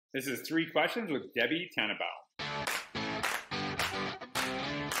This is Three Questions with Debbie Tannenbaum.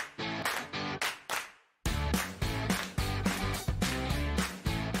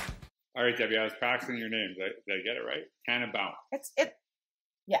 All right, Debbie, I was practicing your name. Did I get it right? Tannenbaum.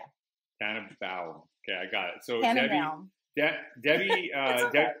 Yeah. Tannenbaum. Okay, I got it. So Tannenbaum. Debbie,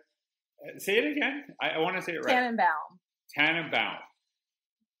 Okay. say it again. I want to say it right. Tannenbaum. Tannenbaum.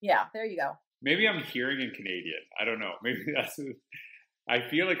 Yeah, there you go. Maybe I'm hearing in Canadian. I don't know. Maybe that's. I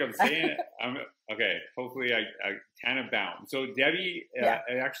feel like I'm saying it. Okay. Hopefully, I Tannenbaum. So Debbie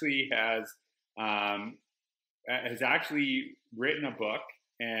actually has actually written a book,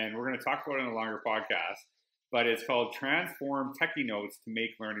 and we're going to talk about it in a longer podcast. But it's called Transform Techie Notes to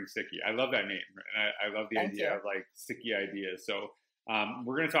Make Learning Sticky. I love that name, and I love the idea of like sticky ideas. So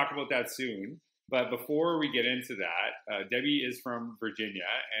we're going to talk about that soon. But before we get into that, Debbie is from Virginia,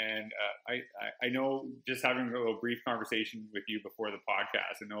 and I know just having a little brief conversation with you before the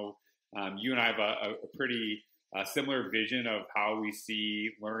podcast, I know you and I have a pretty similar vision of how we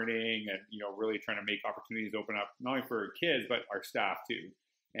see learning, and really trying to make opportunities open up not only for kids but our staff too,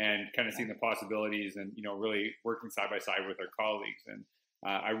 and kind of seeing the possibilities, and really working side by side with our colleagues. And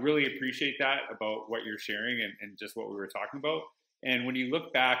I really appreciate that about what you're sharing and just what we were talking about. And when you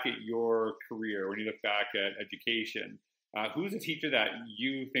look back at your career, when you look back at education, who's a teacher that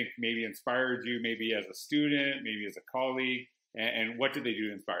you think maybe inspired you, maybe as a student, maybe as a colleague, and what did they do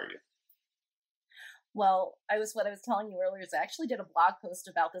to inspire you? Well, what I was telling you earlier is I actually did a blog post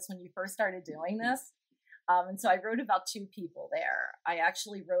about this when you first started doing this. And so I wrote about two people there. I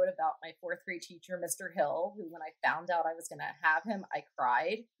actually wrote about my fourth grade teacher, Mr. Hill, who when I found out I was going to have him, I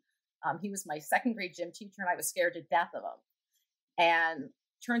cried. He was my second grade gym teacher, and I was scared to death of him. And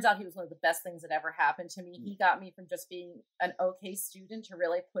turns out he was one of the best things that ever happened to me. He got me from just being an okay student to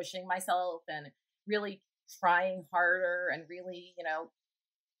really pushing myself and really trying harder, and really,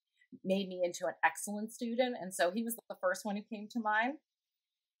 made me into an excellent student. And so he was the first one who came to mind.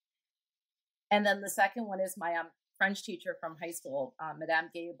 And then the second one is my French teacher from high school,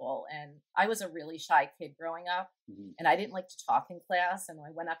 Madame Gable. And I was a really shy kid growing up, and I didn't like to talk in class. And I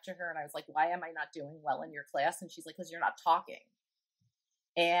went up to her and I was like, "Why am I not doing well in your class?" And she's like, "Because you're not talking."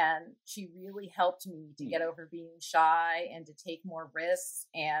 And she really helped me to get over being shy and to take more risks.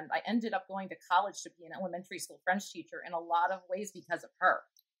 And I ended up going to college to be an elementary school French teacher in a lot of ways because of her.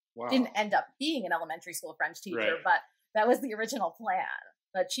 Wow. Didn't end up being an elementary school French teacher, Right. but that was the original plan.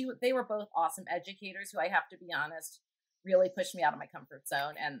 But they were both awesome educators who, I have to be honest, really pushed me out of my comfort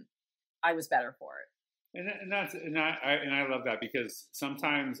zone, and I was better for it. And I love that, because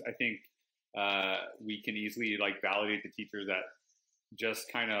sometimes I think we can easily validate the teachers that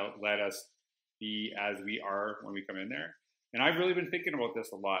just kind of let us be as we are when we come in there. And I've really been thinking about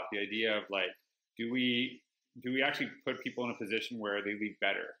this a lot. The idea of do we actually put people in a position where they leave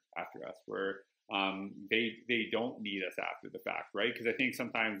better after us, where they don't need us after the fact, right? Because I think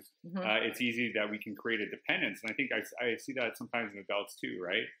sometimes it's easy that we can create a dependence. And I think I see that sometimes in adults too,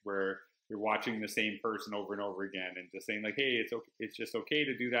 right? Where you're watching the same person over and over again and just saying hey, it's okay, it's just okay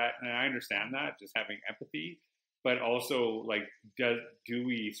to do that. And I understand that, just having empathy. But also, do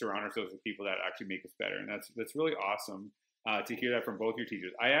we surround ourselves with people that actually make us better? And that's really awesome to hear that from both your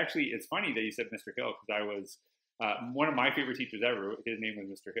teachers. It's funny that you said Mr. Hill, because I was one of my favorite teachers ever. His name was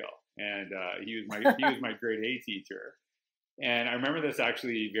Mr. Hill, and he was my grade A teacher. And I remember this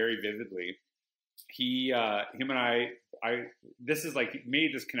actually very vividly. Him and I this is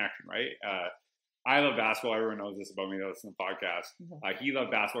made this connection, right? I love basketball. Everyone knows this about me. That's in the podcast. He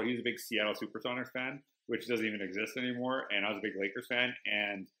loved basketball. He was a big Seattle Supersonics fan, which doesn't even exist anymore. And I was a big Lakers fan.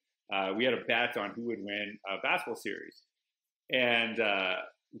 And we had a bet on who would win a basketball series. And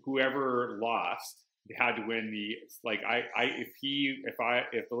whoever lost had to win if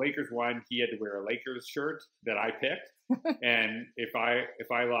the Lakers won, he had to wear a Lakers shirt that I picked. And if I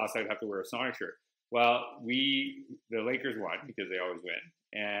lost, I'd have to wear a Sonic shirt. Well, the Lakers won, because they always win.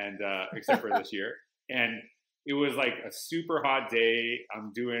 And except for this year. And it was a super hot day.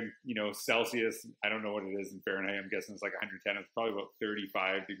 I'm doing, Celsius. I don't know what it is in Fahrenheit. I'm guessing it's 110. It's probably about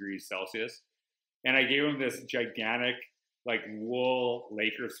 35 degrees Celsius. And I gave him this gigantic, wool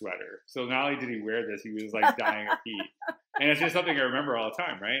Laker sweater. So not only did he wear this, he was dying of heat. And it's just something I remember all the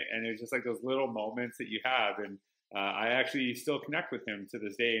time, right? And it's just those little moments that you have. And I actually still connect with him to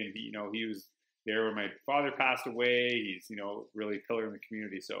this day. And he was there when my father passed away. He's, really a pillar in the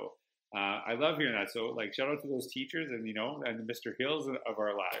community. So I love hearing that. So shout out to those teachers and, and the Mr. Hills of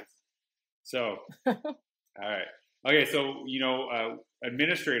our lives. So, all right. Okay. So,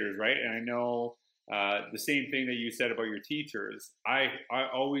 administrators, right? And I know the same thing that you said about your teachers. I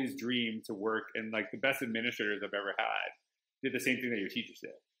always dreamed to work, and the best administrators I've ever had did the same thing that your teachers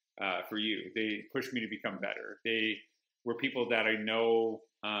did. for you. They pushed me to become better. They were people that I know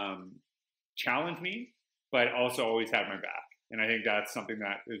challenged me, but also always had my back. And I think that's something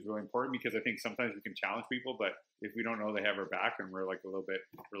that is really important, because I think sometimes we can challenge people, but if we don't know they have our back, and we're like a little bit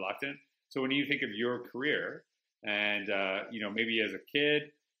reluctant. So when you think of your career, and maybe as a kid,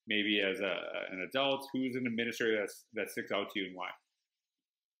 maybe as an adult, who's an administrator that sticks out to you, and why?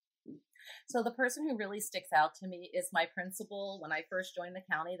 So the person who really sticks out to me is my principal when I first joined the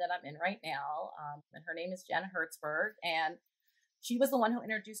county that I'm in right now. And her name is Jen Hertzberg. And she was the one who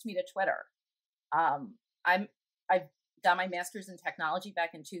introduced me to Twitter. I've got my master's in technology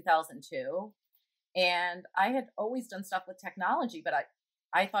back in 2002. And I had always done stuff with technology, but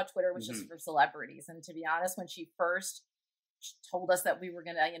I thought Twitter was just for celebrities. And to be honest, when she first told us that we were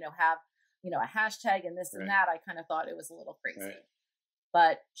going to, have, a hashtag and this and that, I kind of thought it was a little crazy. Right.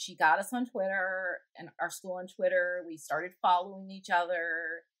 But she got us on Twitter, and our school on Twitter. We started following each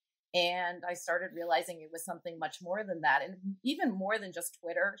other, and I started realizing it was something much more than that, and even more than just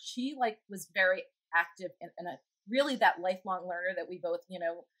Twitter. She was very active and really that lifelong learner that we both,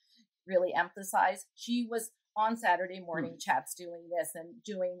 really emphasize. She was on Saturday morning chats doing this and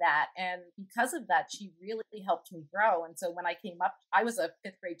doing that, and because of that, she really helped me grow. And so when I came up, I was a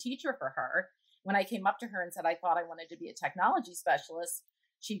 5th grade teacher for her. When I came up to her and said I thought I wanted to be a technology specialist,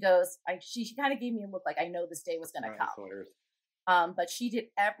 she goes, she kind of gave me a look like, I know this day was going to come. But she did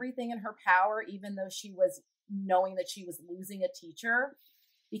everything in her power, even though she was knowing that she was losing a teacher,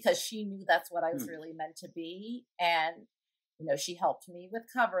 because she knew that's what I was really meant to be. And, she helped me with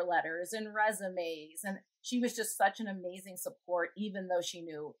cover letters and resumes. And she was just such an amazing support, even though she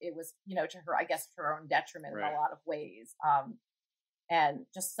knew it was, to her, I guess, to her own detriment in a lot of ways. And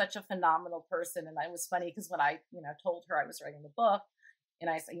just such a phenomenal person. And it was funny because when I, told her I was writing the book, and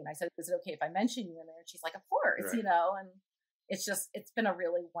I said, is it okay if I mention you in there? And she's like, of course, and it's been a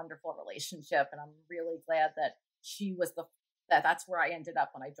really wonderful relationship. And I'm really glad that she was that's where I ended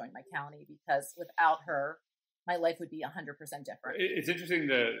up when I joined my county, because without her, my life would be 100% different. It's interesting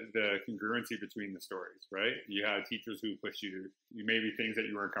the congruency between the stories, right? You had teachers who pushed you to maybe things that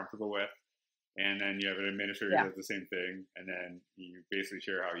you weren't comfortable with. And then you have an administrator who does the same thing. And then you basically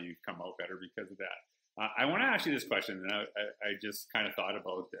share how you come out better because of that. I want to ask you this question, and I just kind of thought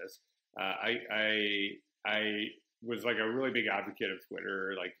about this. I was like a really big advocate of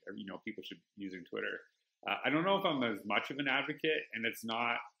Twitter. Like, people should be using Twitter. I don't know if I'm as much of an advocate, and it's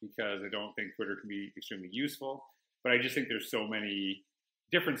not because I don't think Twitter can be extremely useful, but I just think there's so many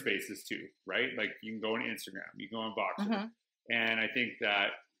different spaces too, right? Like you can go on Instagram, you can go on Voxer. And I think that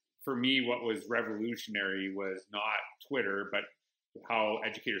for me, what was revolutionary was not Twitter, but how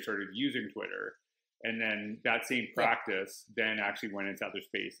educators started using Twitter. And then that same practice then actually went into other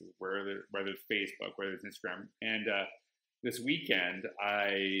spaces, whether it's Facebook, whether it's Instagram. And this weekend,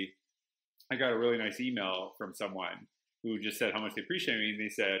 I got a really nice email from someone who just said how much they appreciate me. And they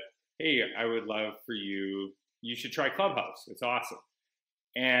said, hey, I would love for you should try Clubhouse. It's awesome.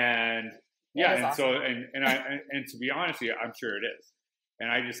 And and awesome. So, and to be honest with you, I'm sure it is. And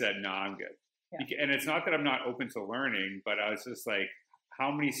I just said, no, I'm good. Yeah. And it's not that I'm not open to learning, but I was just like,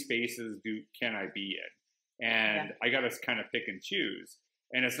 how many spaces can I be in? And I got to kind of pick and choose.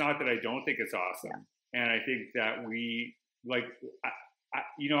 And it's not that I don't think it's awesome. Yeah. And I think that we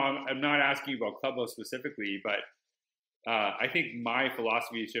I'm not asking you about Clubhouse specifically, but I think my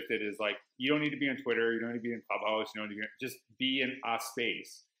philosophy has shifted is like, you don't need to be on Twitter. You don't need to be in Clubhouse. You don't need to just be in a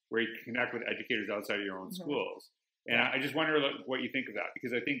space where you can connect with educators outside of your own schools. And I just wonder what you think of that,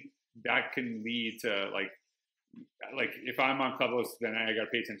 because I think that can lead to like if I'm on Clubhouse, then I got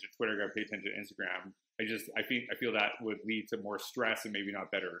to pay attention to Twitter, I got to pay attention to Instagram. I feel that would lead to more stress and maybe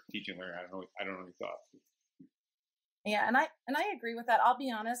not better teaching and learning. I don't know your thoughts. Yeah, and I agree with that. I'll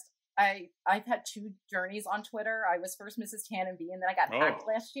be honest. I've had 2 journeys on Twitter. I was first Mrs. Tannenbaum, and then I got hacked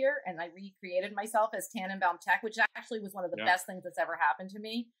last year, and I recreated myself as Tannenbaum Tech, which actually was one of the best things that's ever happened to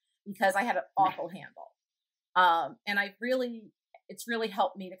me, because I had an awful handle. And it's really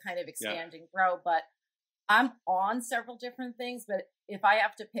helped me to kind of expand and grow. But I'm on several different things, but if I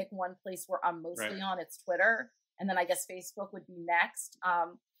have to pick one place where I'm mostly on, it's Twitter. And then I guess Facebook would be next.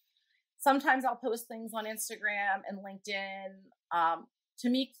 Sometimes I'll post things on Instagram and LinkedIn. To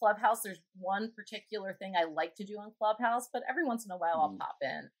me, Clubhouse, there's one particular thing I like to do on Clubhouse, but every once in a while I'll pop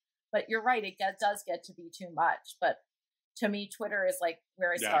in. But you're right, it does get to be too much. But to me, Twitter is like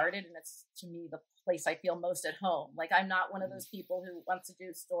where I started, and it's to me the place I feel most at home. Like, I'm not one of those people who wants to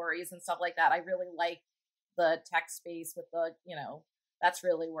do stories and stuff like that. I really like the tech space with the, that's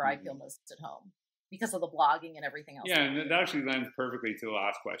really where I feel most at home. because of the blogging and everything else. Yeah, and that actually lends perfectly to the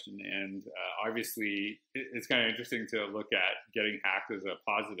last question. And obviously, it's kind of interesting to look at getting hacked as a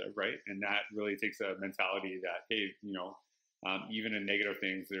positive, right? And that really takes a mentality that, hey, even in negative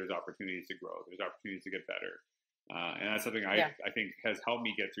things, there's opportunities to grow. There's opportunities to get better. And that's something I think has helped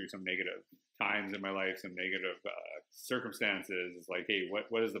me get through some negative times in my life, some negative circumstances. It's like, hey,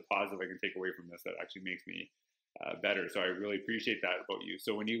 what is the positive I can take away from this that actually makes me better? So I really appreciate that about you.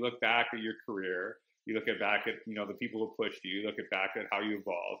 So when you look back at your career, you look back at the people who pushed you, look back at how you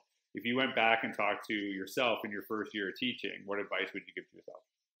evolved. If you went back and talked to yourself in your first year of teaching, what advice would you give to yourself?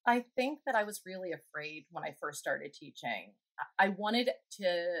 I think that I was really afraid when I first started teaching. I wanted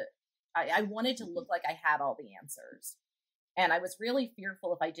to look like I had all the answers. And I was really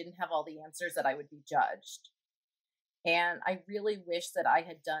fearful if I didn't have all the answers that I would be judged. And I really wish that I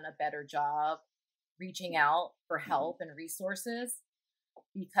had done a better job reaching out for help and resources,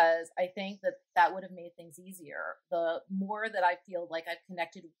 because I think that would have made things easier. The more that I feel like I've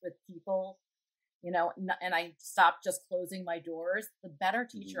connected with people, and I stopped just closing my doors, the better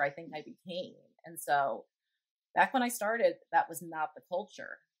teacher I think I became. And so back when I started, that was not the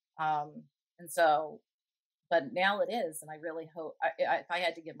culture. But now it is. And I really hope, if I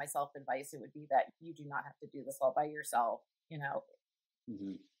had to give myself advice, it would be that you do not have to do this all by yourself.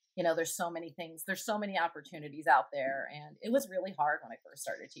 There's so many things, there's so many opportunities out there. And it was really hard when I first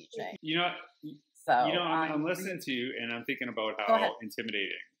started teaching. I'm listening to you and I'm thinking about how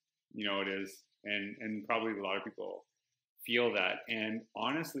intimidating, it is. And probably a lot of people feel that. And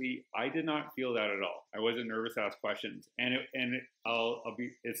honestly, I did not feel that at all. I wasn't nervous to ask questions.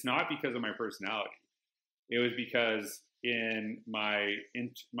 It's not because of my personality. It was because in my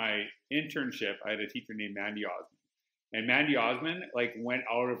internship, I had a teacher named Mandy Osmond. And Mandy Osmond went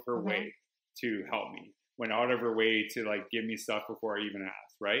out of her way to help me, went out of her way to give me stuff before I even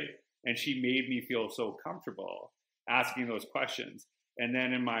asked, right? And she made me feel so comfortable asking those questions. And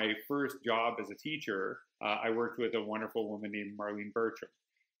then in my first job as a teacher, I worked with a wonderful woman named Marlene Bertram.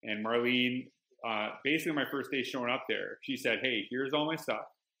 And Marlene, basically my first day showing up there, she said, hey, here's all my stuff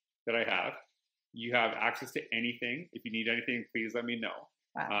that I have. You have access to anything. If you need anything, please let me know.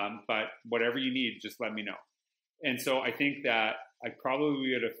 Wow. But whatever you need, just let me know. And so I think that I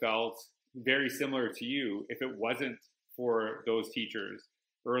probably would have felt very similar to you if it wasn't for those teachers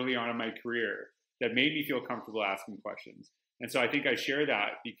early on in my career that made me feel comfortable asking questions. And so I think I share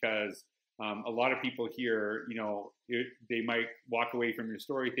that because a lot of people here, they might walk away from your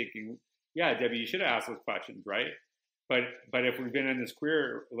story thinking, yeah, Debbie, you should have asked those questions, right? But if we've been in this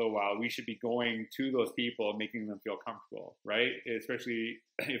career a little while, we should be going to those people, making them feel comfortable, right? Especially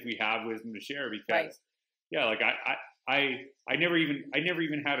if we have wisdom to share, because I never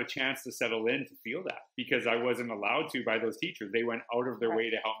even had a chance to settle in to feel that, because I wasn't allowed to by those teachers. They went out of their way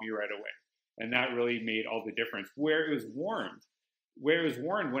to help me right away. And that really made all the difference. Where it was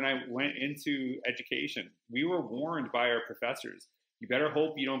warned when I went into education, we were warned by our professors. You better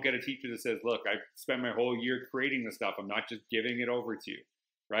hope you don't get a teacher that says, look, I spent my whole year creating this stuff. I'm not just giving it over to you,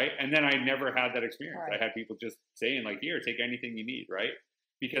 right? And then I never had that experience. Right. I had people just saying here, take anything you need, right?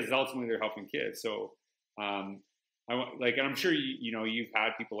 Because ultimately they're helping kids. So, and I'm sure you've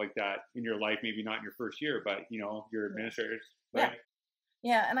had people like that in your life, maybe not in your first year, but your administrators, right?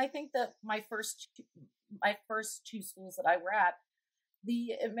 Yeah, and I think that my first two schools that I were at,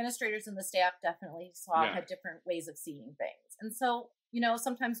 the administrators and the staff definitely had different ways of seeing things. And so,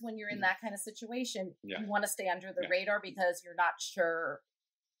 sometimes when you're in that kind of situation, you want to stay under the radar because you're not sure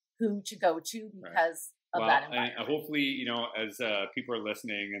who to go to because of that environment. And hopefully, as people are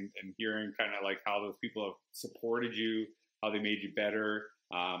listening and hearing kind of how those people have supported you, how they made you better,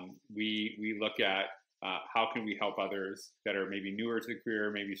 we look at how can we help others that are maybe newer to the career,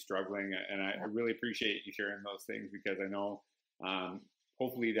 maybe struggling. And I really appreciate you sharing those things, because I know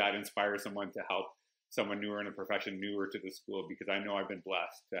hopefully that inspires someone to help someone newer in a profession, newer to the school, because I know I've been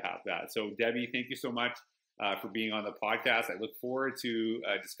blessed to have that. So Debbie, thank you so much for being on the podcast. I look forward to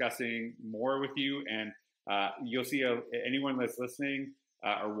discussing more with you. And you'll see anyone that's listening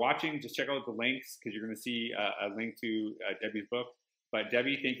or watching, just check out the links, because you're going to see a link to Debbie's book. But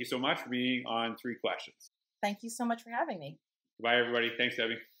Debbie, thank you so much for being on 3 Questions. Thank you so much for having me. Bye, everybody. Thanks,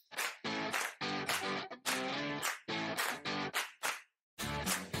 Debbie.